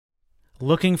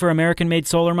Looking for American-made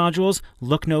solar modules?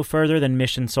 Look no further than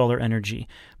Mission Solar Energy.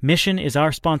 Mission is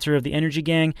our sponsor of the Energy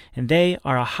Gang, and they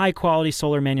are a high-quality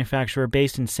solar manufacturer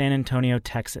based in San Antonio,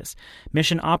 Texas.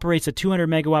 Mission operates a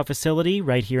 200-megawatt facility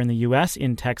right here in the U.S.,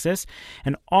 in Texas,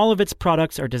 and all of its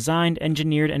products are designed,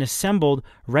 engineered, and assembled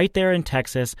right there in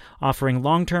Texas, offering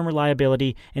long-term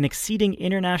reliability and exceeding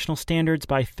international standards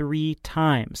by 3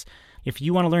 times. If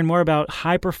you want to learn more about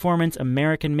high-performance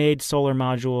American-made solar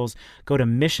modules, go to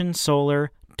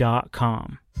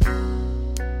missionsolar.com.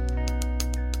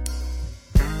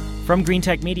 From Green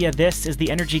Tech Media, this is The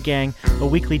Energy Gang, a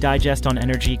weekly digest on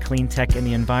energy, clean tech, and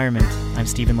the environment. I'm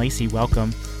Stephen Lacey.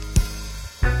 Welcome.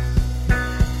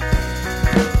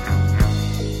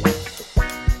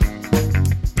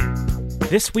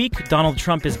 This week, Donald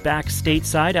Trump is back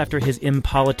stateside after his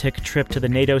impolitic trip to the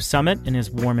NATO summit and his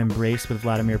warm embrace with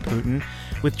Vladimir Putin.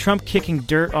 With Trump kicking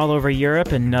dirt all over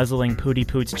Europe and nuzzling Pooty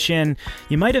Poot's chin,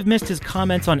 you might have missed his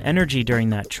comments on energy during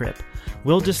that trip.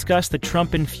 We'll discuss the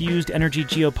Trump-infused energy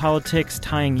geopolitics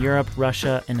tying Europe,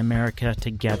 Russia, and America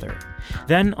together.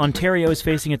 Then, Ontario is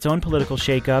facing its own political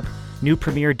shakeup. New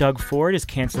Premier Doug Ford is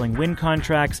canceling wind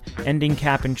contracts, ending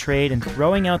cap and trade, and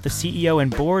throwing out the CEO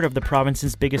and board of the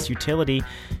province's biggest utility.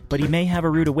 But he may have a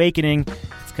rude awakening.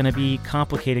 It's going to be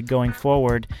complicated going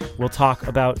forward. We'll talk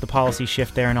about the policy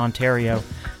shift there in Ontario.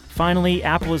 Finally,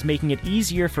 Apple is making it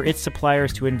easier for its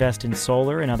suppliers to invest in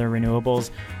solar and other renewables.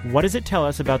 What does it tell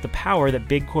us about the power that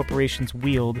big corporations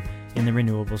wield in the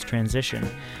renewables transition?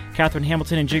 Catherine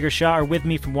Hamilton and Jigger Shah are with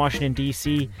me from Washington,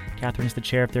 D.C. Catherine's the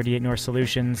chair of 38 North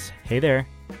Solutions. Hey there.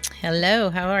 Hello,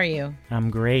 how are you?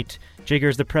 I'm great.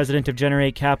 Jigger's the president of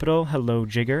Generate Capital. Hello,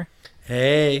 Jigger.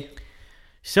 Hey.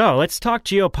 So let's talk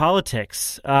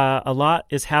geopolitics. A lot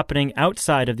is happening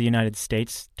outside of the United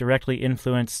States, directly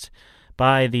influenced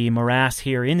by the morass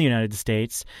here in the United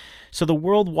States. So the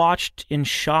world watched in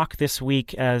shock this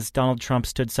week as Donald Trump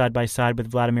stood side by side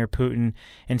with Vladimir Putin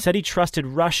and said he trusted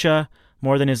Russia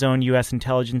more than his own U.S.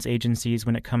 intelligence agencies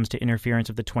when it comes to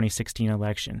interference of the 2016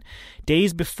 election.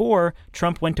 Days before,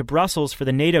 Trump went to Brussels for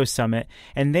the NATO summit,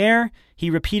 and there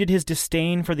he repeated his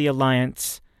disdain for the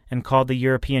alliance and called the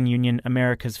European Union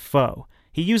America's foe.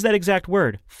 He used that exact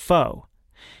word, foe.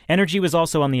 Energy was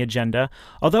also on the agenda.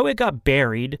 Although it got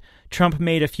buried, Trump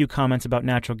made a few comments about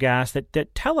natural gas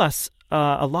that tell us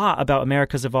a lot about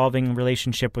America's evolving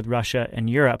relationship with Russia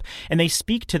and Europe. And they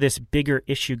speak to this bigger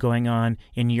issue going on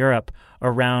in Europe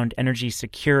around energy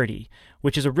security,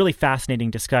 which is a really fascinating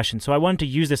discussion. So I wanted to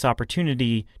use this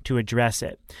opportunity to address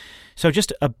it. So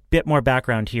just a bit more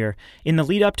background here. In the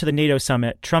lead up to the NATO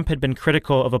summit, Trump had been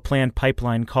critical of a planned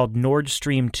pipeline called Nord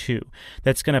Stream 2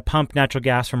 that's going to pump natural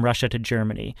gas from Russia to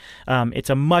Germany. It's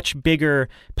a much bigger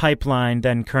pipeline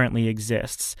than currently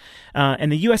exists.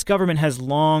 And the U.S. government has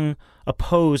long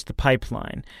opposed the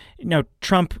pipeline. Now,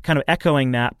 Trump, kind of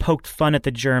echoing that, poked fun at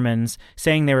the Germans,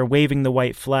 saying they were waving the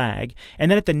white flag. And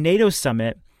then at the NATO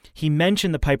summit, he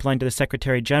mentioned the pipeline to the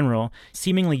Secretary General,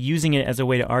 seemingly using it as a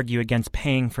way to argue against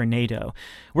paying for NATO.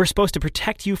 We're supposed to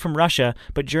protect you from Russia,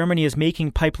 but Germany is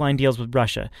making pipeline deals with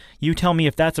Russia. You tell me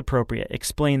if that's appropriate.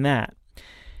 Explain that.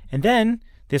 And then,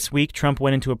 this week, Trump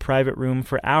went into a private room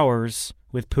for hours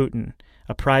with Putin,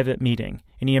 a private meeting,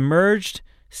 and he emerged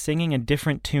singing a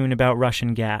different tune about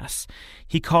Russian gas.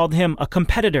 He called him a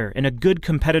competitor, and a good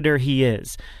competitor he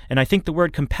is. And I think the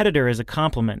word competitor is a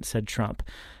compliment, said Trump.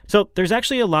 So there's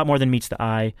actually a lot more than meets the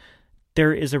eye.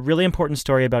 There is a really important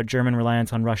story about German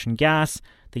reliance on Russian gas,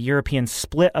 the European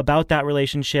split about that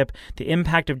relationship, the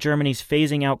impact of Germany's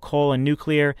phasing out coal and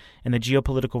nuclear, and the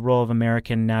geopolitical role of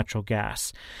American natural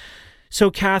gas. So,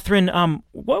 Catherine,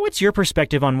 what's your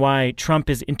perspective on why Trump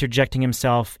is interjecting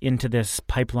himself into this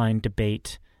pipeline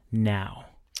debate now?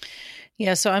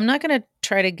 Yeah, so I'm not going to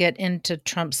try to get into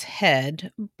Trump's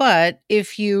head, but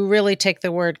if you really take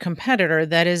the word competitor,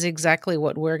 that is exactly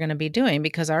what we're going to be doing,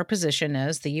 because our position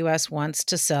is the U.S. wants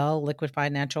to sell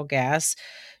liquefied natural gas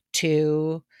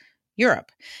to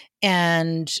Europe.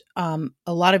 And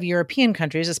a lot of European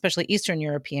countries, especially Eastern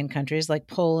European countries like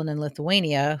Poland and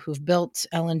Lithuania, who've built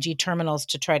LNG terminals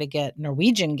to try to get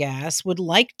Norwegian gas, would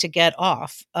like to get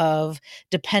off of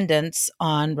dependence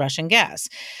on Russian gas.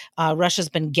 Russia's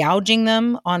been gouging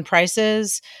them on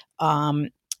prices.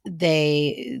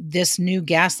 This new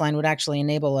gas line would actually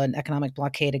enable an economic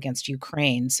blockade against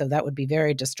Ukraine. So that would be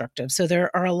very destructive. So there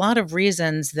are a lot of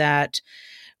reasons that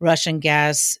Russian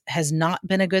gas has not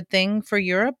been a good thing for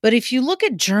Europe. But if you look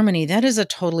at Germany, that is a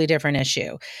totally different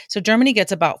issue. So Germany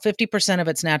gets about 50% of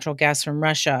its natural gas from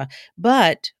Russia,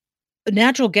 but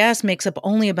natural gas makes up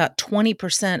only about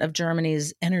 20% of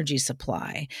Germany's energy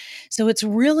supply. So it's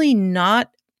really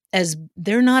not as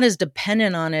they're not as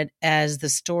dependent on it as the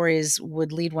stories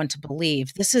would lead one to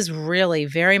believe. This is really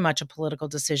very much a political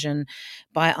decision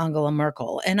by Angela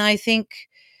Merkel. And I think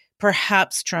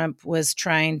perhaps Trump was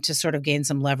trying to sort of gain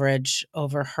some leverage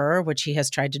over her, which he has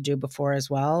tried to do before as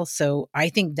well. So I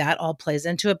think that all plays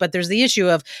into it. But there's the issue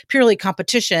of purely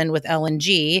competition with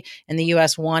LNG and the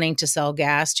U.S. wanting to sell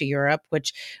gas to Europe,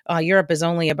 which Europe is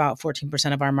only about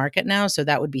 14% of our market now. So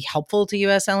that would be helpful to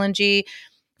U.S. LNG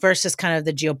versus kind of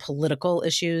the geopolitical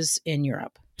issues in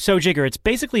Europe. So, Jigger, it's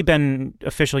basically been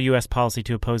official U.S. policy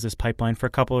to oppose this pipeline for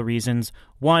a couple of reasons.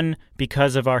 One,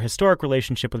 because of our historic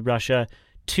relationship with Russia.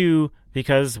 Two,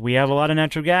 because we have a lot of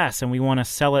natural gas and we want to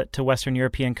sell it to Western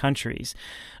European countries.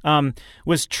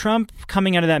 Was Trump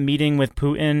coming out of that meeting with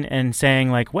Putin and saying,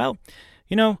 like, well,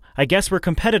 I guess we're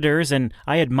competitors and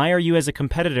I admire you as a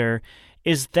competitor?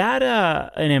 Is that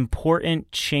an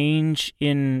important change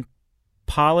in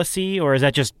policy, or is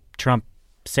that just Trump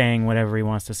saying whatever he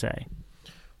wants to say?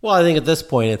 Well, I think at this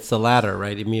point it's the latter,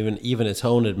 right? I mean, even his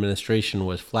own administration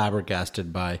was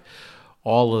flabbergasted by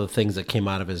all of the things that came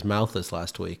out of his mouth this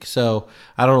last week. So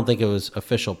I don't think it was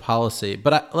official policy.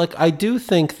 But I do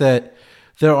think that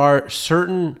there are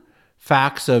certain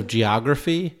facts of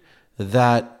geography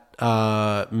that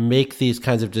make these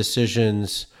kinds of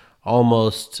decisions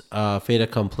almost fait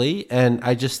accompli. And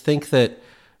I just think that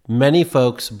many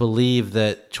folks believe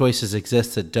that choices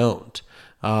exist that don't.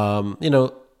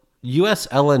 U.S.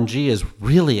 LNG is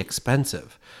really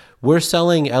expensive. We're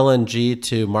selling LNG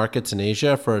to markets in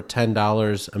Asia for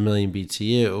 $10 a million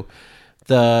BTU.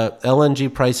 The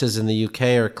LNG prices in the UK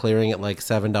are clearing at like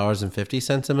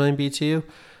 $7.50 a million BTU.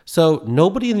 So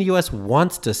nobody in the US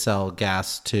wants to sell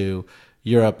gas to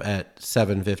Europe at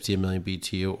 $7.50 a million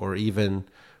BTU or even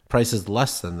prices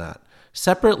less than that.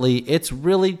 Separately, it's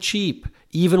really cheap.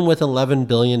 Even with $11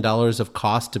 billion of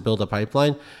cost to build a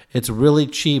pipeline, it's really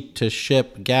cheap to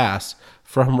ship gas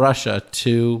from Russia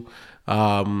to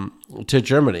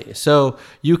Germany. So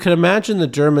you can imagine the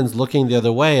Germans looking the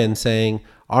other way and saying,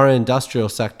 our industrial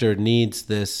sector needs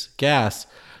this gas.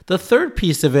 The third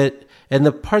piece of it, and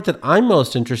the part that I'm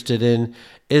most interested in,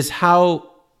 is how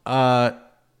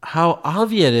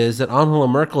obvious it is that Angela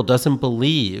Merkel doesn't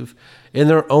believe in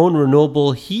their own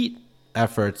renewable heat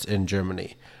efforts in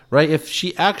Germany, right? If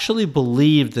she actually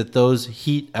believed that those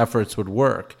heat efforts would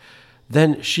work,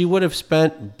 then she would have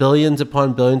spent billions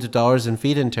upon billions of dollars in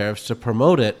feed-in tariffs to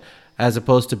promote it as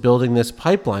opposed to building this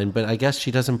pipeline. But I guess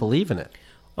she doesn't believe in it.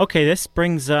 Okay, this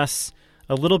brings us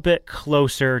a little bit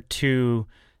closer to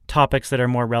topics that are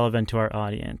more relevant to our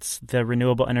audience, the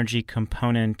renewable energy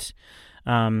component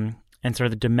and sort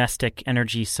of the domestic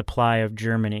energy supply of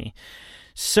Germany.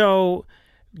 So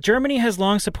Germany has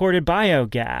long supported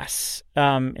biogas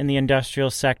in the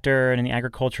industrial sector and in the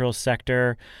agricultural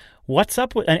sector. What's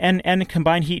up with and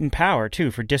combined heat and power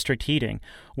too for district heating?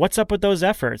 What's up with those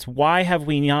efforts? Why have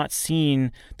we not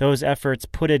seen those efforts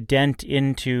put a dent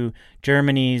into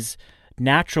Germany's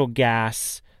natural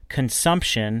gas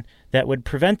consumption that would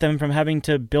prevent them from having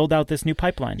to build out this new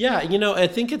pipeline? Yeah, I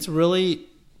think it's really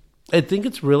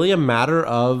a matter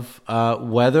of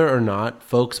whether or not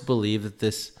folks believe that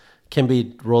this can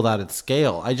be rolled out at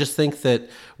scale. I just think that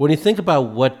when you think about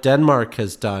what Denmark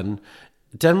has done,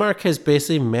 Denmark has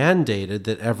basically mandated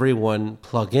that everyone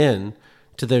plug in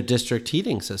to their district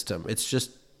heating system. It's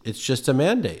just a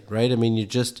mandate, right? I mean, you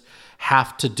just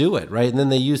have to do it, right? And then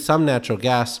they use some natural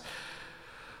gas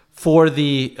for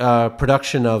the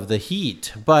production of the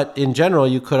heat. But in general,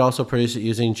 you could also produce it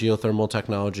using geothermal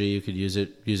technology. You could use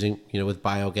it using, with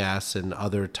biogas and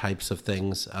other types of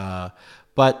things.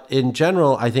 But in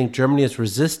general, I think Germany has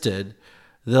resisted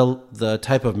the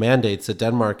type of mandates that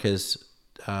Denmark has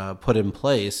put in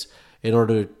place in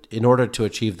order to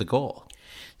achieve the goal.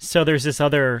 So there's this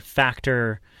other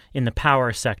factor in the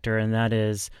power sector, and that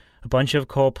is a bunch of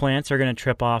coal plants are going to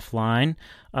trip offline.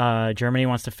 Germany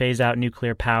wants to phase out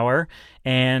nuclear power,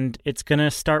 and it's going to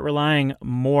start relying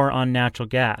more on natural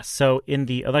gas. So in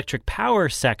the electric power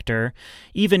sector,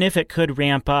 even if it could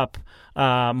ramp up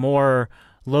more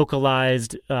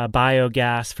localized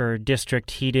biogas for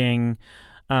district heating,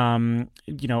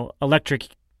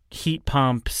 electric heat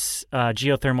pumps,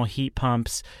 geothermal heat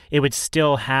pumps, it would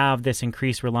still have this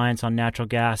increased reliance on natural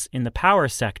gas in the power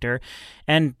sector.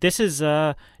 And this is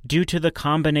due to the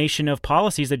combination of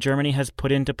policies that Germany has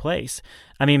put into place.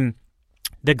 I mean,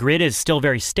 the grid is still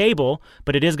very stable,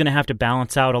 but it is going to have to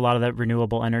balance out a lot of that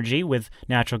renewable energy with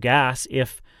natural gas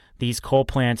if these coal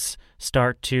plants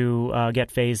start to get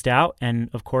phased out. And,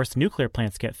 of course, nuclear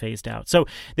plants get phased out. So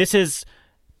this is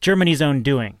Germany's own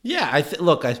doing. Yeah,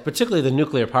 particularly the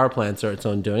nuclear power plants are its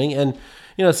own doing. And,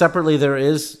 separately,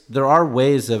 there are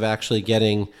ways of actually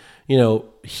getting,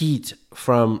 heat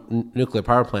from nuclear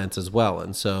power plants as well.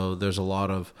 And so there's a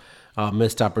lot of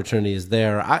missed opportunities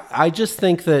there. I just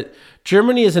think that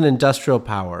Germany is an industrial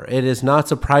power. It is not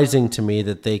surprising to me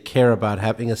that they care about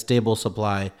having a stable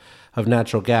supply of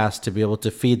natural gas to be able to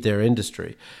feed their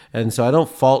industry. And so I don't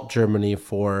fault Germany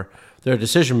for their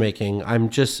decision making. I'm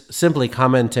just simply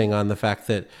commenting on the fact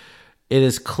that it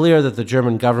is clear that the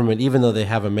German government, even though they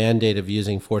have a mandate of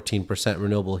using 14%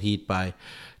 renewable heat by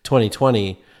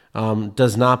 2020,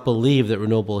 does not believe that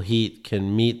renewable heat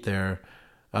can meet their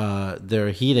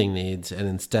heating needs, and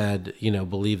instead,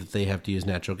 believe that they have to use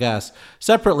natural gas.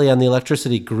 Separately, on the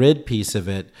electricity grid piece of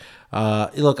it,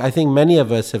 look, I think many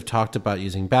of us have talked about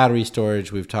using battery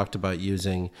storage. We've talked about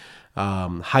using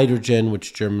hydrogen,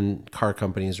 which German car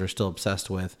companies are still obsessed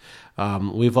with.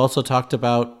 We've also talked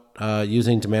about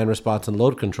using demand response and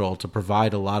load control to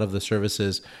provide a lot of the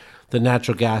services that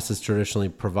natural gas has traditionally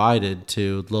provided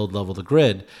to load level the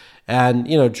grid. And,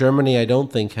 Germany, I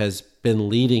don't think, has been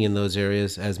leading in those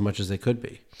areas as much as they could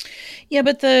be. Yeah,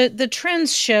 but the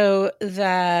trends show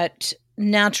that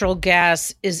natural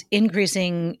gas is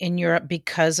increasing in Europe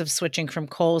because of switching from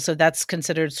coal. So that's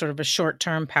considered sort of a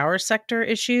short-term power sector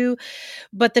issue.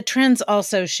 But the trends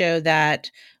also show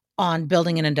that on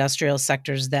building and industrial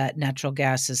sectors that natural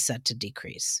gas is set to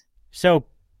decrease. So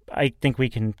I think we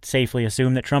can safely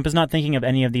assume that Trump is not thinking of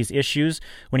any of these issues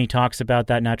when he talks about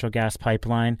that natural gas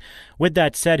pipeline. With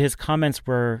that said, his comments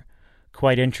were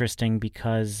quite interesting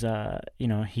because,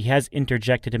 he has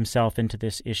interjected himself into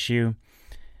this issue.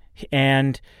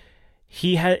 And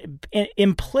he had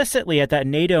implicitly at that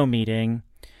NATO meeting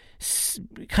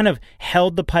kind of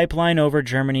held the pipeline over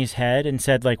Germany's head and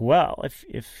said, well, if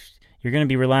you're going to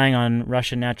be relying on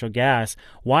Russian natural gas,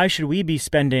 why should we be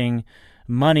spending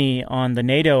money on the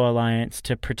NATO alliance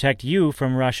to protect you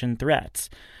from Russian threats?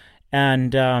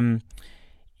 And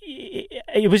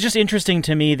it was just interesting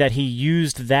to me that he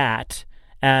used that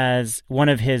as one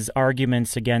of his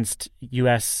arguments against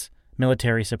U.S.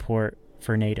 military support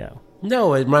for NATO.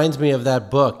 No, it reminds me of that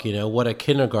book, What a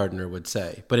Kindergartner Would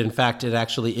Say. But in fact, it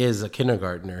actually is a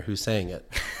kindergartner who's saying it.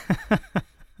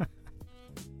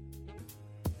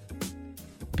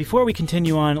 Before we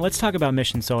continue on, let's talk about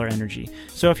Mission Solar Energy.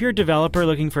 So if you're a developer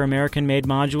looking for American-made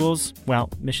modules,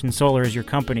 well, Mission Solar is your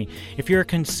company. If you're a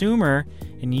consumer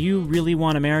and you really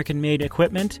want American-made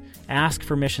equipment, ask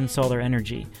for Mission Solar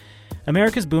Energy.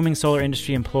 America's booming solar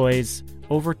industry employs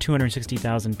over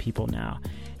 260,000 people now.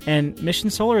 And Mission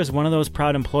Solar is one of those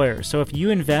proud employers. So if you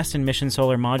invest in Mission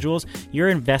Solar modules, you're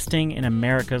investing in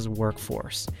America's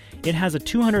workforce. It has a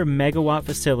 200 megawatt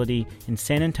facility in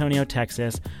San Antonio,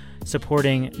 Texas,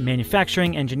 supporting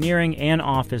manufacturing, engineering, and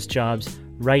office jobs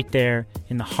right there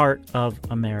in the heart of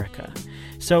America.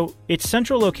 So its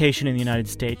central location in the United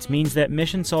States means that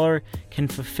Mission Solar can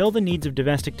fulfill the needs of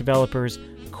domestic developers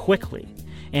quickly.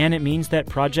 And it means that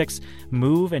projects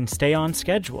move and stay on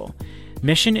schedule.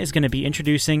 Mission is going to be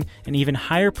introducing an even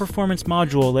higher performance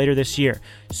module later this year.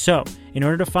 So, in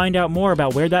order to find out more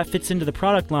about where that fits into the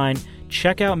product line,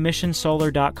 check out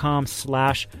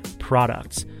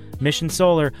missionsolar.com/products. Mission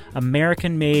Solar,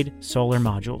 American-made solar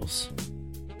modules.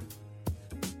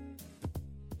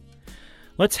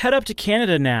 Let's head up to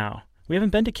Canada now. We haven't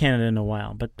been to Canada in a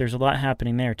while, but there's a lot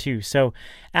happening there too. So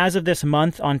as of this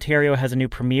month, Ontario has a new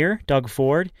premier, Doug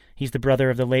Ford. He's the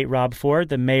brother of the late Rob Ford,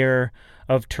 the mayor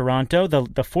of Toronto,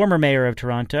 the former mayor of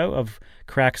Toronto of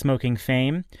crack smoking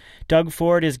fame. Doug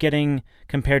Ford is getting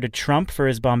compared to Trump for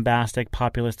his bombastic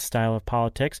populist style of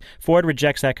politics. Ford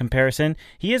rejects that comparison.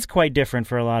 He is quite different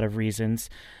for a lot of reasons.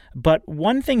 But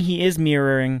one thing he is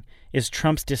mirroring is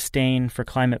Trump's disdain for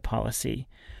climate policy.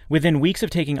 Within weeks of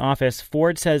taking office,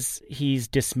 Ford says he's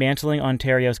dismantling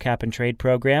Ontario's cap-and-trade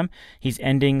program. He's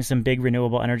ending some big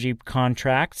renewable energy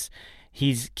contracts.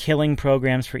 He's killing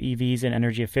programs for EVs and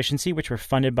energy efficiency, which were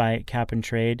funded by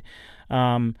cap-and-trade.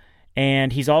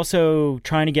 And he's also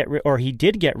trying to he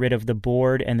did get rid of the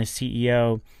board and the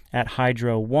CEO at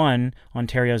Hydro One,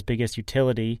 Ontario's biggest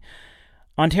utility.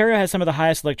 Ontario has some of the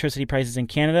highest electricity prices in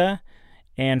Canada,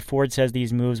 and Ford says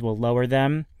these moves will lower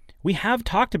them. We have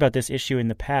talked about this issue in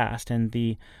the past, and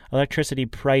the electricity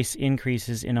price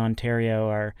increases in Ontario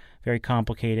are very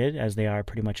complicated, as they are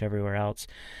pretty much everywhere else.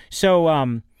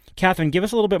 So, Catherine, give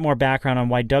us a little bit more background on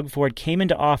why Doug Ford came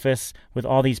into office with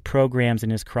all these programs in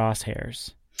his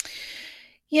crosshairs.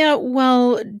 Yeah,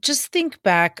 well, just think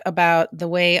back about the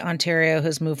way Ontario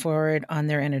has moved forward on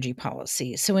their energy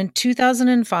policy. So in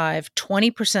 2005,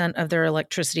 20% of their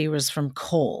electricity was from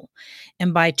coal.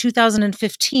 And by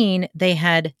 2015, they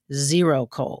had zero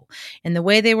coal. And the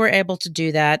way they were able to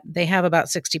do that, they have about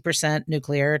 60%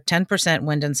 nuclear, 10%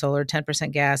 wind and solar,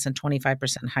 10% gas, and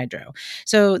 25% hydro.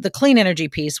 So the clean energy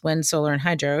piece, wind, solar, and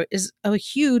hydro, is a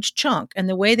huge chunk. And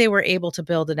the way they were able to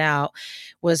build it out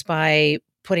was by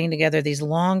putting together these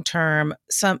long-term,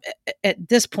 some at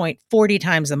this point 40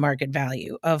 times the market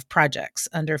value of projects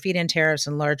under feed-in tariffs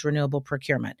and large renewable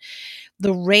procurement.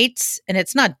 The rates, and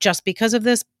it's not just because of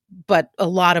this, but a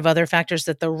lot of other factors,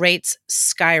 that the rates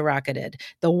skyrocketed.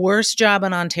 The worst job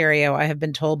in Ontario, I have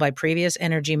been told by previous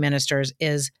energy ministers,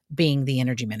 is being the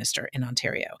energy minister in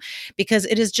Ontario, because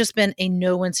it has just been a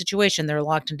no-win situation. They're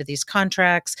locked into these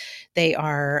contracts. They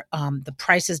are the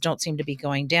prices don't seem to be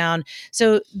going down.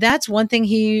 So that's one thing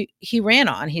he ran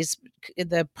on.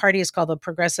 The party is called the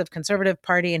Progressive Conservative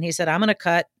Party, and he said, I'm going to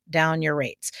cut down your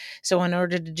rates. So in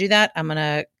order to do that, I'm going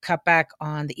to cut back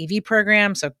on the EV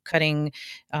program, so cutting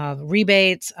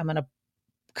rebates. I'm going to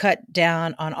cut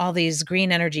down on all these green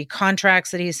energy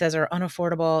contracts that he says are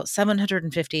unaffordable.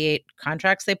 758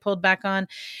 contracts they pulled back on.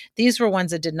 These were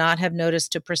ones that did not have notice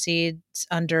to proceed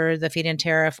under the feed-in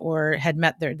tariff or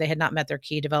they had not met their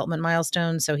key development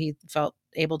milestones. So he felt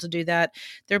able to do that.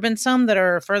 There have been some that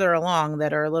are further along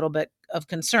that are a little bit of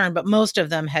concern, but most of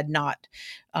them had not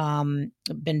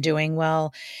been doing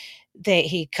well.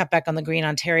 He cut back on the Green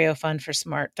Ontario Fund for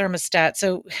Smart Thermostat.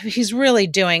 So he's really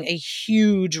doing a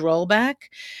huge rollback.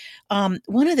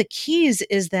 One of the keys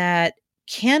is that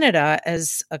Canada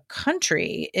as a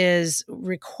country is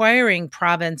requiring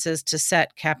provinces to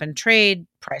set cap and trade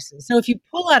prices. So if you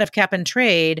pull out of cap and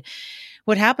trade,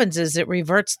 what happens is it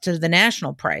reverts to the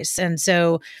national price. And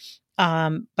so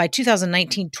by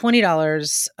 2019,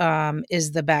 $20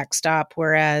 is the backstop,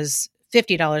 whereas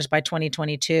 $50 by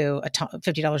 2022,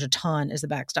 $50 a ton is the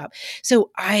backstop. So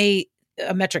a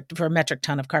metric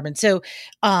ton of carbon. So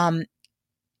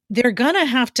they're going to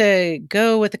have to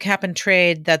go with the cap and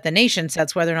trade that the nation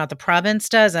sets, whether or not the province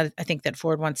does. I think that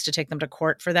Ford wants to take them to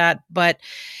court for that. But,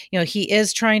 he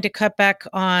is trying to cut back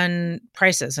on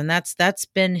prices, and that's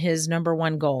been his number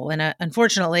one goal. And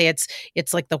unfortunately,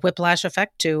 it's like the whiplash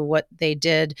effect to what they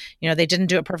did. They didn't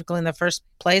do it perfectly in the first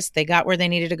place. They got where they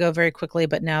needed to go very quickly,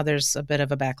 but now there's a bit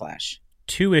of a backlash.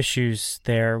 Two issues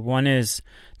there. One is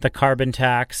the carbon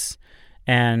tax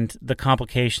and the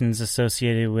complications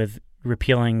associated with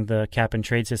repealing the cap and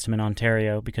trade system in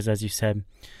Ontario, because as you said,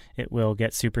 it will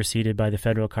get superseded by the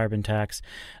federal carbon tax.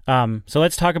 So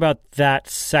let's talk about that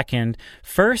second.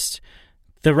 First,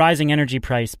 the rising energy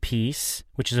price piece,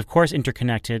 which is of course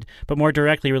interconnected, but more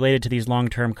directly related to these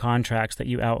long-term contracts that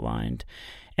you outlined.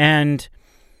 And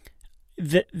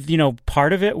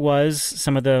part of it was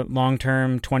some of the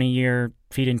long-term 20-year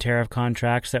feed-in tariff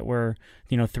contracts that were,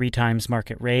 3 times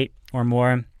market rate or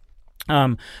more.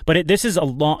 But this is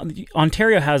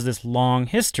Ontario has this long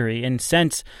history, and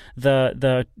since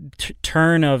the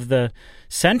turn of the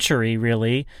century,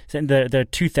 really, the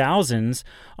 2000s,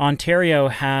 Ontario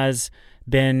has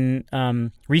been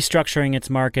restructuring its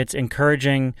markets,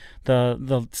 encouraging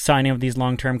the signing of these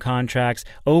long-term contracts,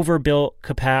 overbuilt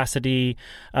capacity.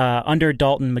 Under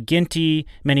Dalton McGuinty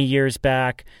many years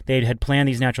back, they had planned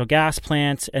these natural gas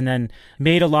plants and then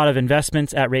made a lot of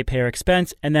investments at ratepayer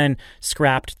expense and then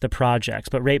scrapped the projects.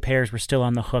 But ratepayers were still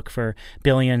on the hook for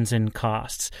billions in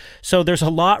costs. So there's a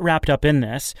lot wrapped up in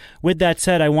this. With that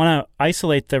said, I want to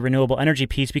isolate the renewable energy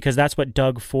piece because that's what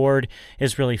Doug Ford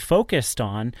is really focused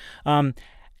on.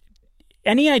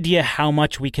 Any idea how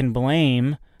much we can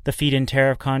blame the feed-in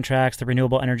tariff contracts, the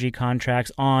renewable energy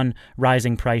contracts, on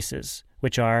rising prices,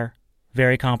 which are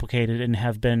very complicated and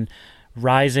have been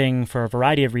rising for a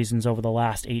variety of reasons over the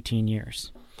last 18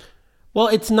 years? Well,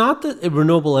 it's not that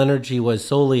renewable energy was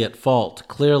solely at fault.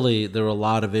 Clearly, there were a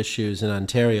lot of issues in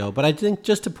Ontario. But I think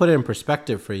just to put it in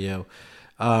perspective for you,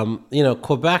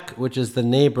 Quebec, which is the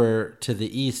neighbor to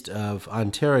the east of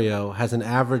Ontario, has an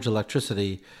average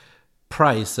electricity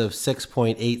price of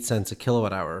 6.8 cents a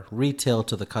kilowatt hour, retail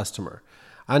to the customer.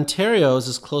 Ontario's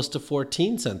is close to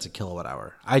 14 cents a kilowatt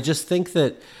hour. I just think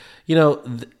that,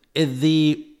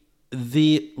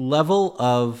 the level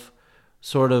of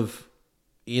sort of,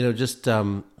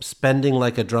 spending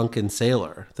like a drunken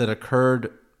sailor that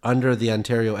occurred under the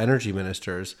Ontario energy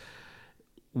ministers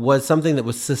was something that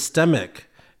was systemic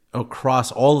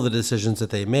across all of the decisions that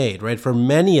they made, right? For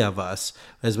many of us,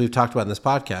 as we've talked about in this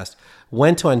podcast,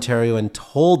 went to Ontario and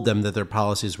told them that their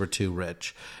policies were too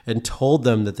rich and told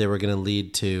them that they were going to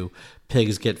lead to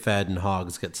pigs get fed and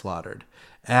hogs get slaughtered.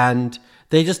 And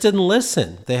they just didn't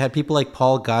listen. They had people like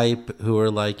Paul Geip who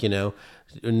were like,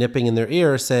 nipping in their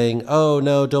ear saying, oh,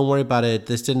 no, don't worry about it.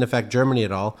 This didn't affect Germany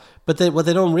at all. But what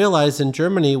they don't realize in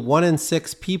Germany, 1 in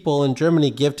 6 people in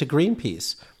Germany give to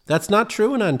Greenpeace. That's not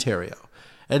true in Ontario.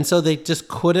 And so they just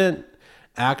couldn't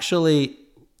actually,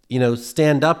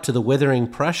 stand up to the withering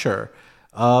pressure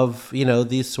of,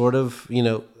 these sort of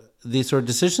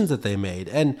decisions that they made.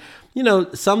 And,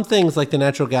 some things like the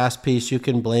natural gas piece, you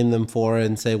can blame them for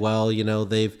and say, well,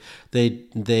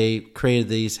 they created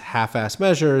these half-ass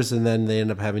measures and then they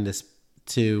end up having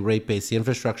to rate base the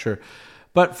infrastructure.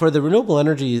 But for the renewable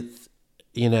energy,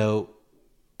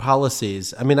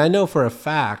 policies, I mean, I know for a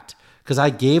fact, because I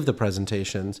gave the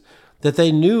presentations, that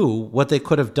they knew what they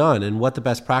could have done and what the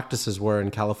best practices were in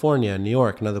California and New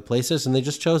York and other places, and they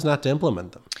just chose not to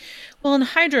implement them. Well, and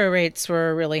hydro rates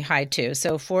were really high too.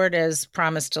 So Ford has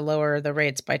promised to lower the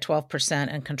rates by 12%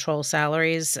 and control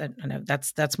salaries. I know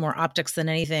that's more optics than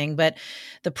anything, but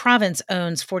the province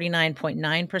owns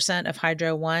 49.9% of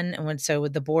Hydro One. And so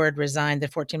the board resigned, the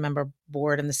 14-member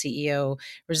board and the CEO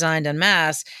resigned en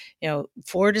masse,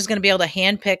 Ford is going to be able to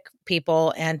handpick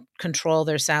people and control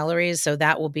their salaries. So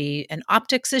that will be an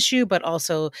optics issue, but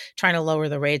also trying to lower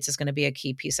the rates is going to be a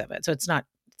key piece of it. So it's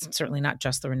certainly not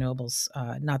just the renewables,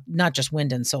 not just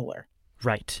wind and solar.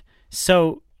 Right.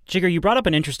 So, Jigger, you brought up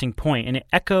an interesting point, and it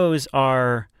echoes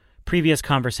our previous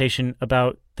conversation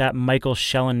about that Michael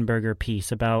Schellenberger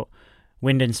piece about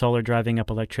wind and solar driving up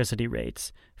electricity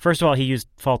rates. First of all, he used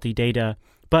faulty data,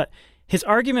 but his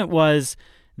argument was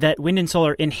that wind and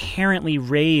solar inherently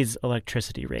raise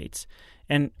electricity rates.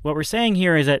 And what we're saying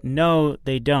here is that no,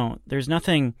 they don't. There's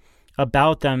nothing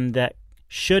about them that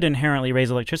should inherently raise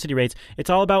electricity rates. It's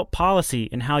all about policy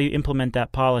and how you implement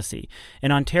that policy.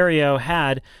 And Ontario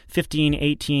had 15,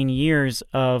 18 years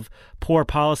of poor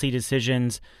policy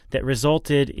decisions that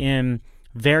resulted in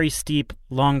very steep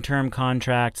long-term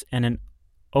contracts and an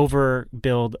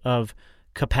overbuild of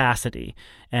capacity.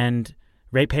 And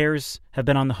ratepayers have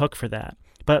been on the hook for that.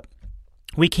 But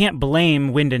we can't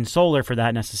blame wind and solar for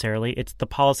that necessarily. It's the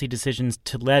policy decisions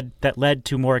that led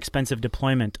to more expensive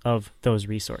deployment of those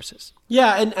resources.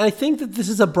 Yeah, and I think that this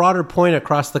is a broader point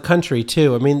across the country,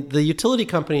 too. I mean, the utility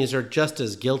companies are just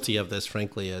as guilty of this,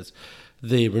 frankly, as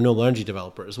the renewable energy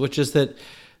developers, which is that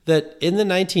in the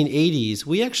 1980s,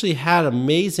 we actually had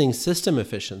amazing system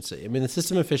efficiency. I mean, the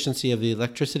system efficiency of the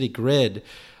electricity grid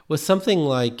was something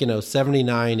like,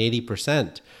 79,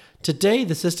 80%. Today,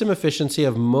 the system efficiency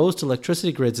of most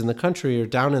electricity grids in the country are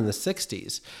down in the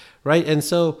 60s, right? And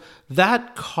so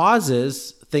that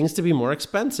causes things to be more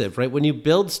expensive, right? When you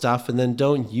build stuff and then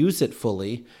don't use it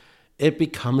fully, it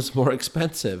becomes more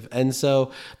expensive. And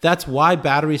so that's why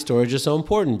battery storage is so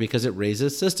important, because it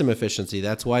raises system efficiency.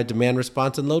 That's why demand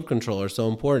response and load control are so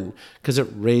important, because it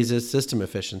raises system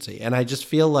efficiency. And I just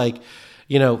feel like,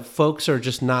 folks are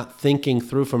just not thinking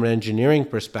through from an engineering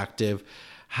perspective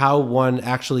how one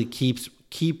actually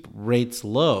keep rates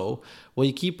low. Well,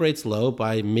 you keep rates low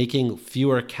by making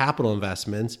fewer capital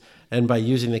investments and by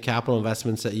using the capital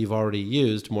investments that you've already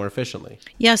used more efficiently.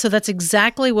 Yeah, so that's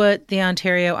exactly what the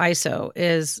Ontario ISO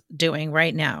is doing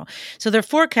right now. So their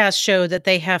forecasts show that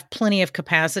they have plenty of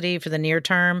capacity for the near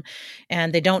term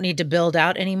and they don't need to build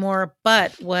out anymore.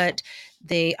 But what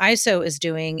the ISO is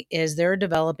doing is they're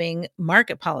developing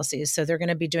market policies. So they're going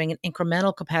to be doing an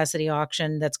incremental capacity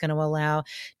auction that's going to allow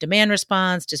demand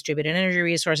response, distributed energy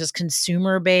resources,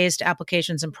 consumer-based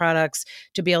applications and products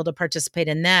to be able to participate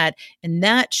in that. And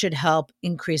that should help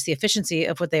increase the efficiency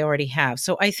of what they already have.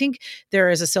 So I think there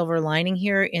is a silver lining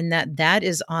here in that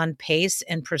is on pace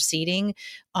and proceeding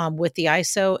with the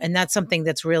ISO. And that's something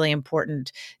that's really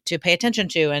important to pay attention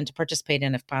to and to participate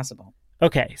in if possible.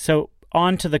 Okay, so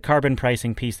on to the carbon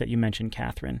pricing piece that you mentioned,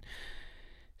 Catherine.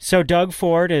 So Doug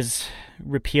Ford is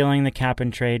repealing the cap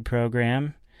and trade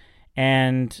program.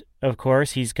 And of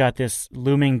course, he's got this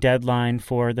looming deadline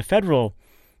for the federal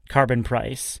carbon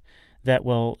price that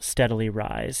will steadily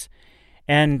rise.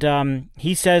 And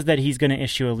he says that he's going to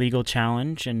issue a legal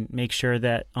challenge and make sure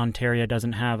that Ontario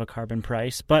doesn't have a carbon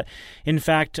price. But in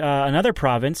fact, another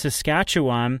province,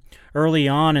 Saskatchewan, early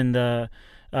on in the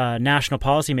national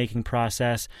policymaking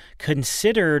process,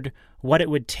 considered what it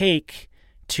would take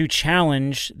to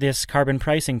challenge this carbon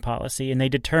pricing policy. And they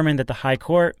determined that the High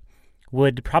Court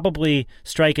would probably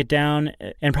strike it down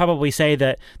and probably say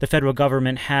that the federal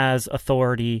government has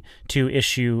authority to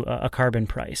issue a carbon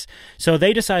price. So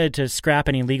they decided to scrap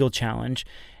any legal challenge.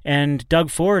 And Doug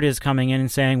Ford is coming in and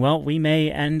saying, well, we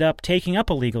may end up taking up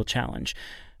a legal challenge.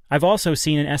 I've also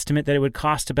seen an estimate that it would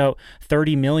cost about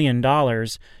 $30 million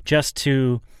just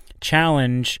to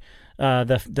challenge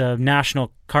the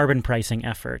national carbon pricing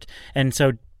effort. And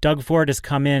so Doug Ford has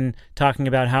come in talking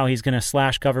about how he's going to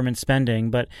slash government spending,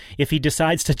 but if he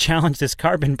decides to challenge this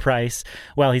carbon price,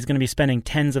 well, he's going to be spending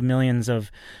tens of millions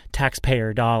of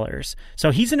taxpayer dollars.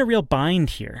 So he's in a real bind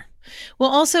here. Well,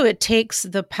 also, it takes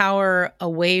the power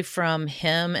away from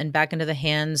him and back into the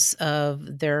hands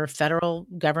of their federal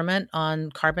government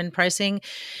on carbon pricing.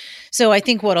 So I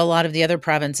think what a lot of the other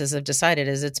provinces have decided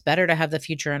is it's better to have the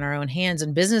future in our own hands.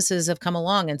 And businesses have come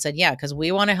along and said, yeah, because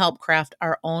we want to help craft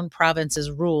our own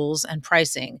province's rules and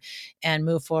pricing and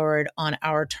move forward on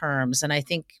our terms. And I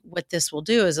think what this will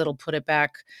do is it'll put it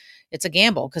back. It's a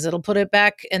gamble because it'll put it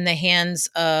back in the hands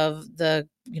of the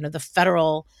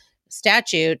federal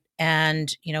statute,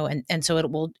 and so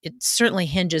it certainly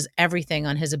hinges everything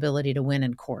on his ability to win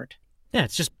in court. Yeah,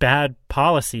 it's just bad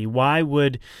policy. Why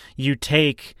would you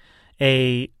take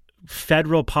a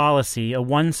federal policy, a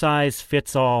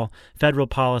one-size-fits-all federal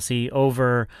policy,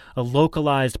 over a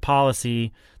localized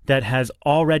policy that has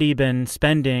already been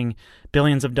spending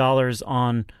billions of dollars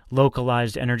on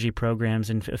localized energy programs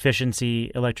and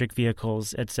efficiency, electric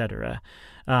vehicles, etc.?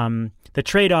 The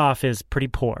trade-off is pretty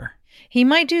poor. He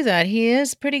might do that. He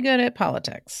is pretty good at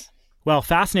politics. Well,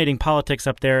 fascinating politics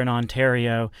up there in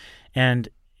Ontario, and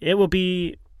it will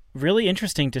be really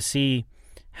interesting to see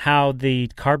how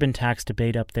the carbon tax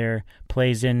debate up there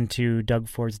plays into Doug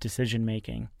Ford's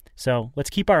decision-making. So let's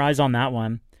keep our eyes on that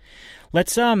one.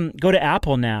 Let's go to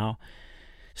Apple now.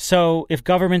 So if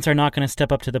governments are not going to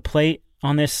step up to the plate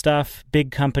on this stuff, big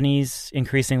companies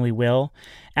increasingly will.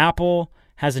 Apple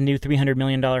has a new $300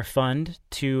 million fund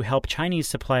to help Chinese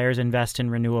suppliers invest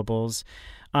in renewables.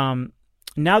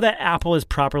 Now that Apple is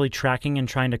properly tracking and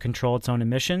trying to control its own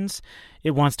emissions,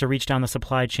 it wants to reach down the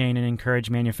supply chain and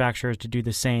encourage manufacturers to do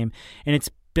the same. And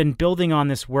it's been building on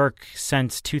this work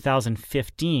since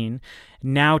 2015,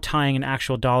 now tying an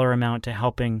actual dollar amount to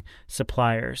helping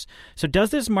suppliers. So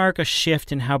does this mark a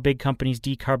shift in how big companies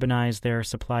decarbonize their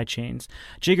supply chains?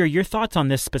 Jigger, your thoughts on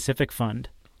this specific fund?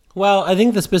 Well, I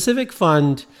think the specific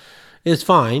fund is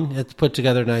fine. It's put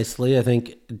together nicely. I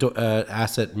think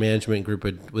asset management group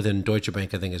within Deutsche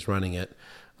Bank, I think, is running it.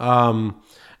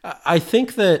 I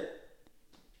think that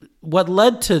what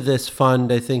led to this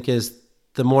fund, I think, is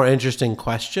the more interesting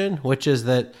question, which is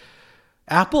that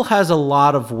Apple has a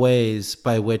lot of ways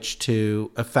by which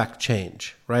to affect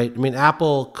change, right? I mean,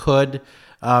 Apple could,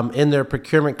 in their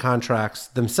procurement contracts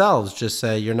themselves, just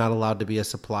say you're not allowed to be a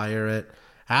supplier at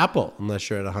Apple unless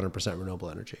you're at 100% renewable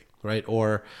energy, right?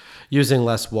 Or using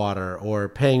less water, or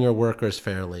paying your workers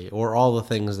fairly, or all the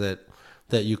things that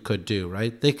you could do,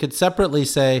 right? They could separately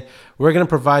say, we're going to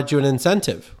provide you an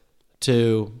incentive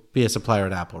to be a supplier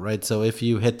at Apple, right? So if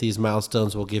you hit these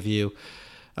milestones, we'll give you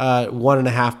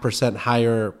 1.5%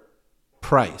 higher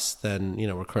price than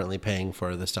we're currently paying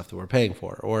for the stuff that we're paying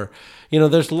for. Or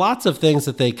there's lots of things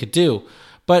that they could do,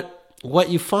 but what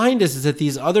you find is that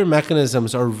these other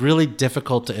mechanisms are really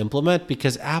difficult to implement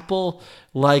because Apple,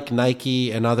 like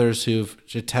Nike and others who've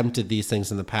attempted these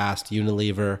things in the past,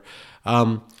 Unilever,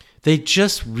 they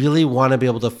just really want to be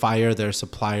able to fire their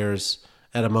suppliers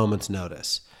at a moment's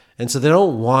notice. And so they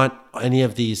don't want any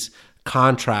of these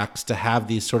contracts to have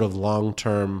these sort of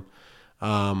long-term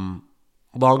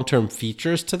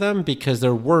features to them because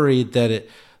they're worried that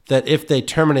if they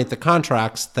terminate the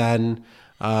contracts, then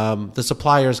the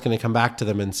supplier is going to come back to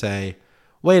them and say,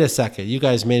 wait a second, you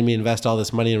guys made me invest all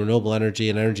this money in renewable energy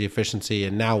and energy efficiency,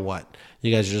 and now what?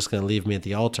 You guys are just going to leave me at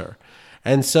the altar.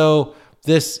 And so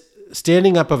this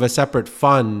standing up of a separate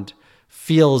fund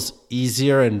feels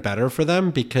easier and better for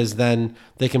them because then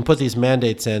they can put these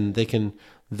mandates in. They can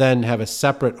then have a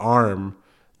separate arm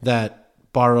that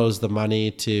borrows the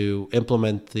money to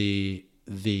implement the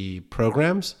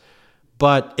programs.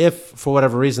 But if, for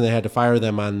whatever reason, they had to fire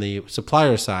them on the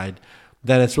supplier side,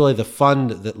 then it's really the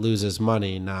fund that loses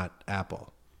money, not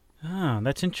Apple. Oh,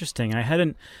 that's interesting. I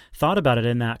hadn't thought about it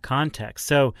in that context.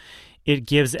 So it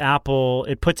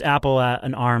puts Apple at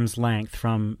an arm's length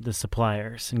from the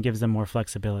suppliers and gives them more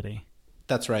flexibility.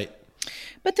 That's right.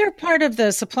 But they're part of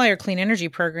the Supplier Clean Energy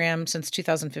Program since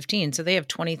 2015, so they have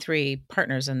 23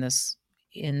 partners in this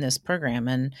program.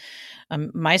 And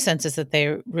my sense is that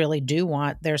they really do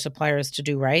want their suppliers to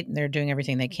do right, and they're doing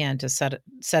everything they can to set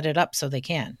it up so they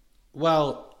can.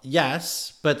 Well,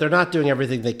 yes, but they're not doing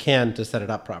everything they can to set it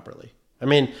up properly. I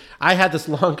mean, I had this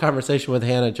long conversation with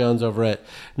Hannah Jones over at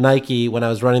Nike when I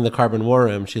was running the Carbon War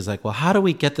Room. She's like, well, how do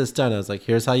we get this done? I was like,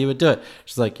 here's how you would do it.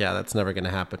 She's like, yeah, that's never going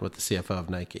to happen with the CFO of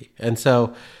Nike. And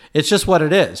so it's just what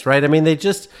it is, right? I mean,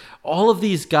 all of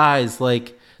these guys,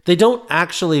 like, they don't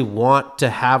actually want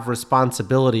to have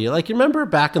responsibility. Like, you remember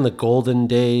back in the golden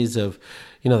days of,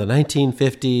 the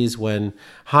 1950s when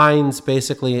Heinz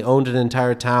basically owned an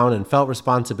entire town and felt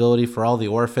responsibility for all the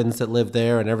orphans that lived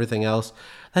there and everything else.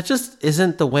 That just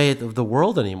isn't the way of the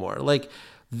world anymore. Like,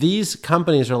 these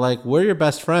companies are like, we're your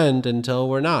best friend until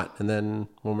we're not. And then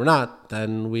when we're not,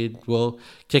 then we will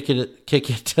kick it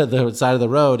to the side of the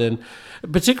road. And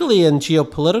particularly in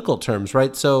geopolitical terms,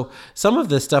 right? So some of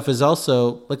this stuff is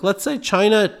also, like, let's say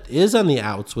China is on the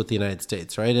outs with the United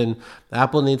States, right? And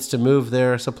Apple needs to move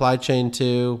their supply chain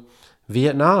to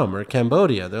Vietnam or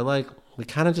Cambodia. They're like, we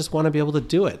kind of just want to be able to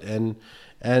do it.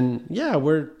 And yeah,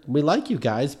 we like you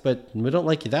guys, but we don't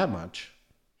like you that much.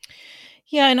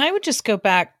 Yeah, and I would just go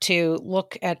back to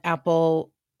look at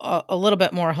Apple a little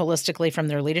bit more holistically from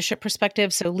their leadership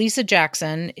perspective. So Lisa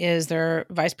Jackson is their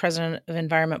Vice President of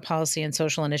Environment Policy and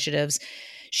Social Initiatives.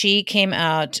 She came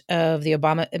out of the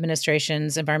Obama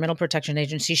administration's Environmental Protection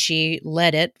Agency. She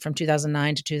led it from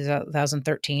 2009 to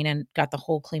 2013 and got the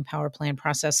whole Clean Power Plan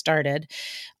process started.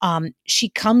 She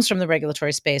comes from the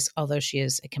regulatory space, although she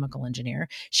is a chemical engineer.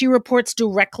 She reports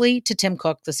directly to Tim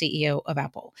Cook, the CEO of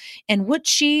Apple. And what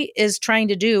she is trying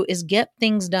to do is get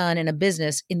things done in a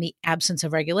business in the absence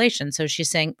of regulation. So she's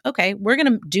saying, okay, we're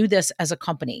going to do this as a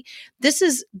company.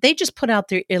 They just put out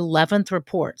their 11th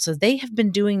report. So they have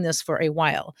been doing this for a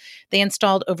while. They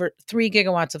installed over 3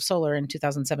 gigawatts of solar in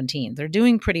 2017. They're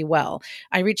doing pretty well.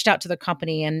 I reached out to the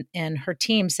company and her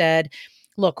team said,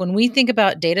 look, when we think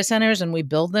about data centers and we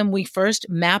build them, we first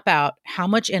map out how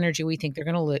much energy we think they're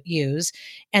going to use.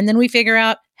 And then we figure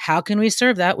out how can we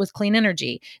serve that with clean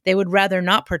energy. They would rather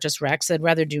not purchase RECs. They'd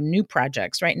rather do new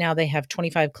projects. Right now, they have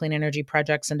 25 clean energy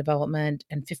projects in development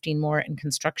and 15 more in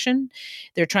construction.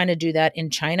 They're trying to do that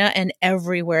in China and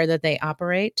everywhere that they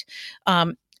operate.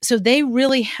 So they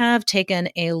really have taken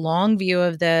a long view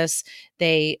of this.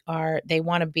 They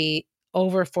want to be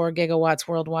over 4 gigawatts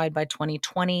worldwide by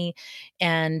 2020.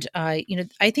 And, I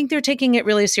think they're taking it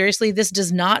really seriously. This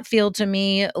does not feel to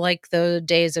me like the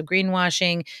days of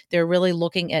greenwashing. They're really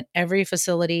looking at every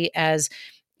facility as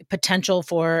potential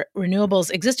for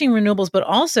renewables, existing renewables, but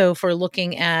also for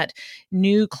looking at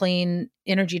new clean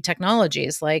energy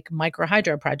technologies like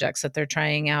microhydro projects that they're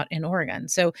trying out in Oregon.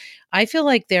 So I feel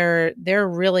like they're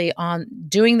really on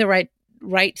doing the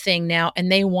right thing now,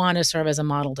 and they want to serve as a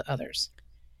model to others.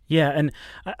 Yeah, and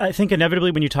I think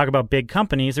inevitably when you talk about big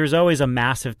companies, there's always a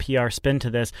massive PR spin to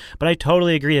this. But I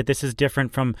totally agree that this is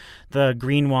different from the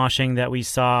greenwashing that we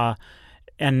saw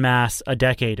en masse a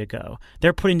decade ago.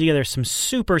 They're putting together some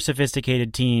super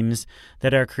sophisticated teams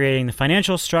that are creating the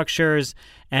financial structures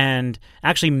and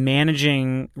actually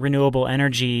managing renewable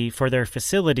energy for their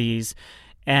facilities.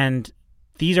 And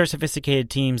these are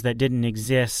sophisticated teams that didn't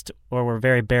exist or were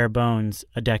very bare bones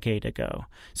a decade ago.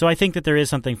 So I think that there is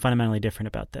something fundamentally different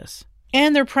about this.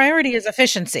 And their priority is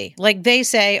efficiency. Like they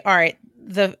say, all right,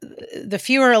 the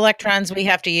fewer electrons we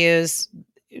have to use,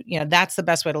 that's the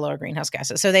best way to lower greenhouse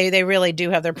gases. So they really do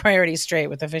have their priorities straight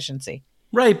with efficiency.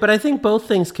 Right. But I think both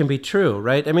things can be true,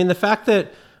 right? I mean, the fact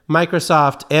that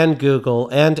Microsoft and Google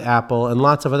and Apple and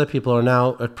lots of other people are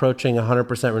now approaching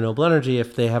 100% renewable energy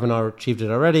if they haven't achieved it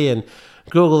already. And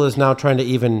Google is now trying to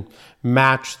even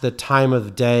match the time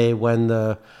of day when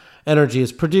the energy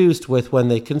is produced with when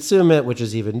they consume it, which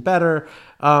is even better,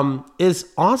 is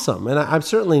awesome. And I'm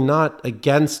certainly not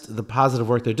against the positive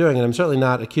work they're doing, and I'm certainly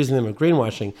not accusing them of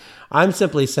greenwashing. I'm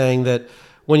simply saying that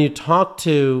when you talk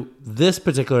to this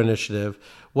particular initiative,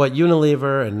 what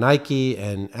Unilever and Nike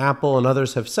and Apple and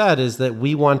others have said is that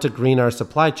we want to green our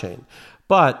supply chain,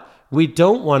 but we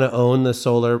don't want to own the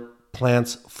solar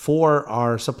plants for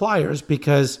our suppliers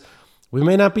because we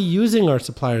may not be using our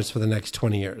suppliers for the next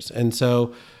 20 years. And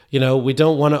so, we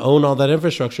don't want to own all that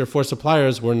infrastructure for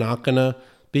suppliers we're not going to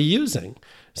be using.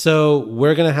 So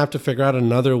we're going to have to figure out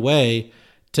another way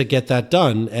to get that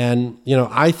done. And,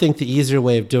 I think the easier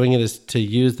way of doing it is to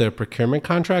use their procurement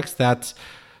contracts. That's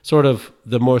sort of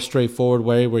the more straightforward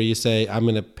way where you say, I'm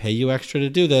going to pay you extra to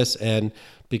do this. And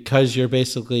because you're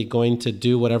basically going to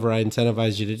do whatever I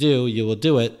incentivize you to do, you will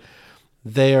do it.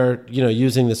 They are,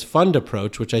 using this fund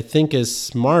approach, which I think is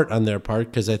smart on their part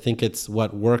because I think it's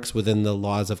what works within the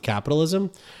laws of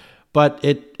capitalism. But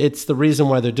it's the reason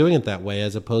why they're doing it that way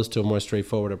as opposed to a more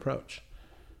straightforward approach.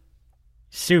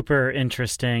 Super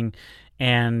interesting.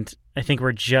 And I think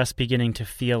we're just beginning to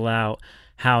feel out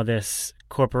how this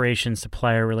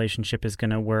corporation-supplier relationship is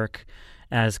going to work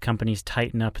as companies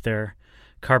tighten up their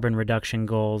carbon reduction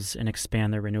goals and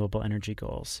expand their renewable energy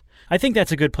goals. I think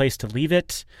that's a good place to leave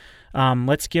it.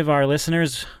 Let's give our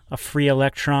listeners a free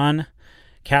electron.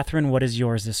 Catherine, what is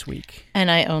yours this week? And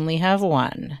I only have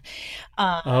one.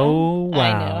 Oh, wow.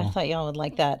 I know. I thought y'all would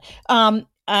like that.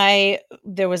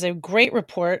 There was a great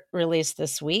report released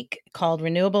this week called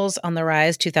Renewables on the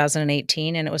Rise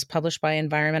 2018, and it was published by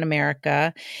Environment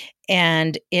America.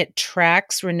 And it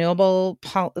tracks renewable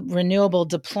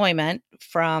deployment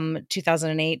from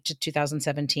 2008 to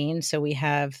 2017. So we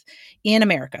have in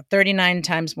America 39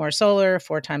 times more solar,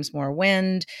 4 times more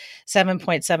wind,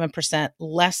 7.7%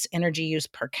 less energy use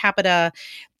per capita.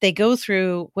 They go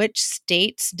through which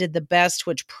states did the best,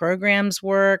 which programs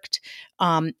worked,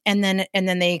 and then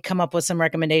they come up with some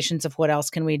recommendations of what else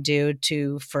can we do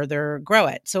to further grow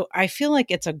it. So I feel like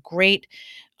it's a great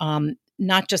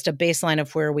not just a baseline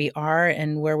of where we are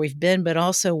and where we've been, but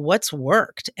also what's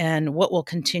worked and what will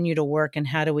continue to work and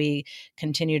how do we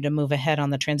continue to move ahead on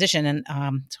the transition. And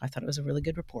so I thought it was a really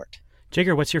good report.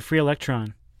 Jigger, what's your free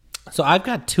electron? So I've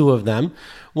got two of them.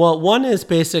 Well, one is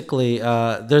basically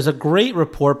there's a great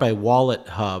report by Wallet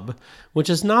Hub, which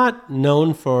is not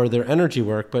known for their energy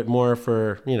work, but more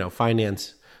for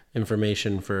finance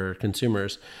information for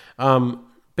consumers.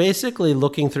 Basically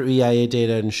looking through EIA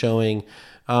data and showing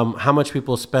how much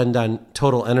people spend on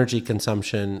total energy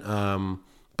consumption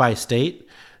by state.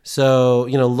 So,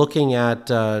 looking at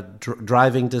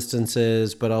driving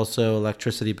distances, but also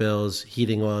electricity bills,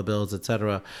 heating oil bills,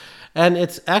 etc. And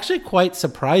it's actually quite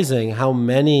surprising how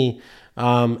many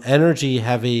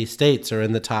energy-heavy states are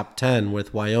in the top 10,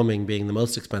 with Wyoming being the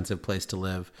most expensive place to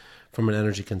live from an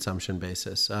energy consumption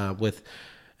basis.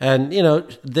 And,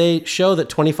 they show that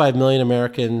 25 million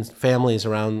American families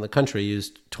around the country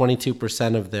used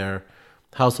 22% of their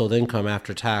household income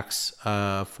after tax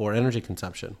for energy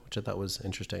consumption, which I thought was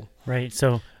interesting. Right.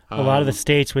 So a lot of the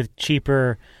states with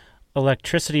cheaper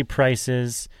electricity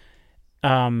prices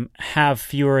have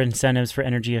fewer incentives for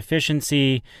energy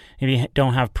efficiency, maybe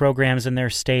don't have programs in their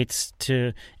states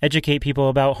to educate people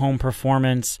about home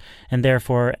performance, and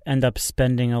therefore end up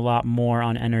spending a lot more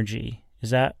on energy. Is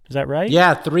that right?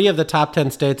 Yeah, 3 of the top 10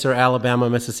 states are Alabama,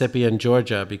 Mississippi, and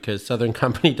Georgia, because Southern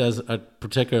Company does a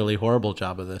particularly horrible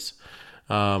job of this.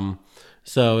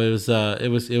 So it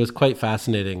was quite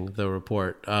fascinating, the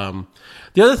report.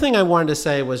 The other thing I wanted to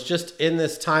say was just in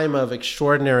this time of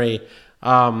extraordinary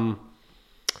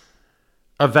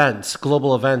events,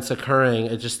 global events occurring,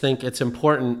 I just think it's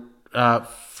important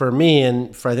for me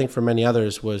and I think for many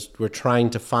others we're trying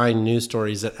to find news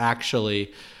stories that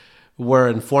actually were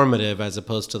informative as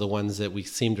opposed to the ones that we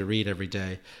seem to read every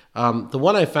day. The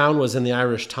one I found was in the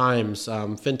Irish Times.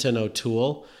 Fintan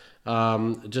O'Toole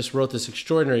just wrote this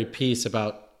extraordinary piece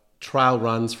about trial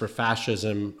runs for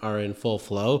fascism are in full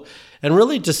flow and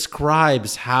really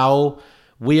describes how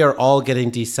we are all getting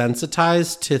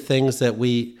desensitized to things that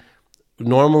we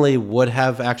normally would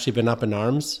have actually been up in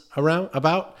arms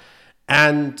about.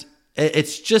 And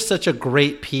it's just such a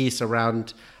great piece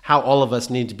around how all of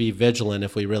us need to be vigilant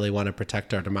if we really want to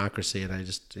protect our democracy. And I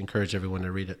just encourage everyone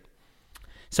to read it.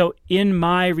 So in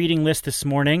my reading list this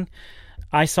morning,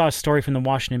 I saw a story from the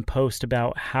Washington Post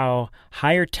about how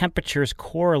higher temperatures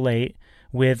correlate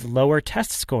with lower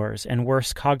test scores and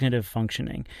worse cognitive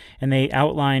functioning. And they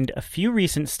outlined a few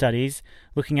recent studies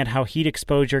looking at how heat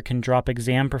exposure can drop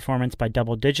exam performance by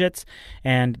double digits.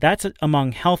 And that's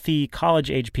among healthy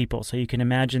college-age people. So you can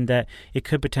imagine that it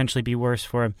could potentially be worse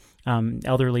for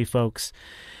elderly folks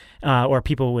or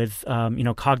people with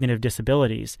cognitive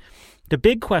disabilities. The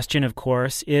big question, of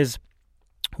course, is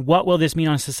what will this mean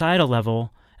on a societal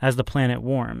level as the planet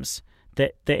warms?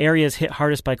 The areas hit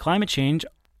hardest by climate change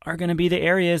are going to be the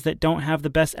areas that don't have the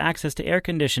best access to air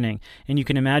conditioning. And you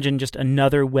can imagine just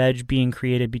another wedge being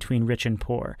created between rich and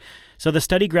poor. So the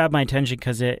study grabbed my attention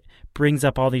because it brings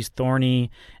up all these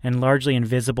thorny and largely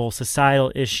invisible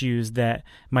societal issues that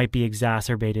might be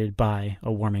exacerbated by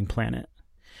a warming planet.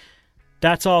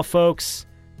 That's all, folks.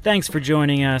 Thanks for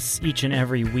joining us each and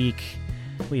every week.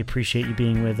 We appreciate you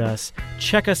being with us.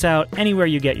 Check us out anywhere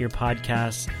you get your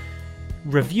podcasts.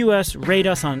 Review us, rate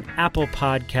us on Apple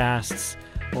Podcasts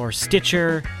or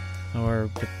Stitcher or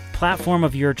the platform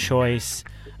of your choice.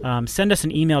 Send us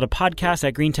an email to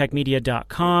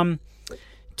podcast@greentechmedia.com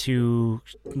to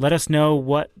let us know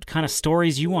what kind of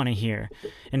stories you want to hear.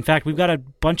 In fact, we've got a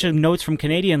bunch of notes from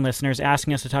Canadian listeners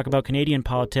asking us to talk about Canadian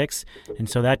politics, and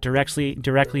so that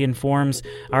directly informs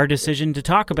our decision to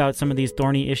talk about some of these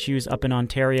thorny issues up in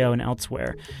Ontario and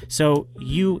elsewhere. So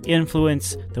you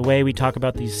influence the way we talk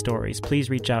about these stories.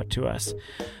 Please reach out to us.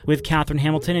 With Catherine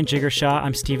Hamilton and Jigger Shaw,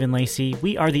 I'm Stephen Lacey.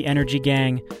 We are the Energy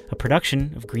Gang, a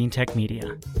production of Green Tech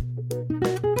Media.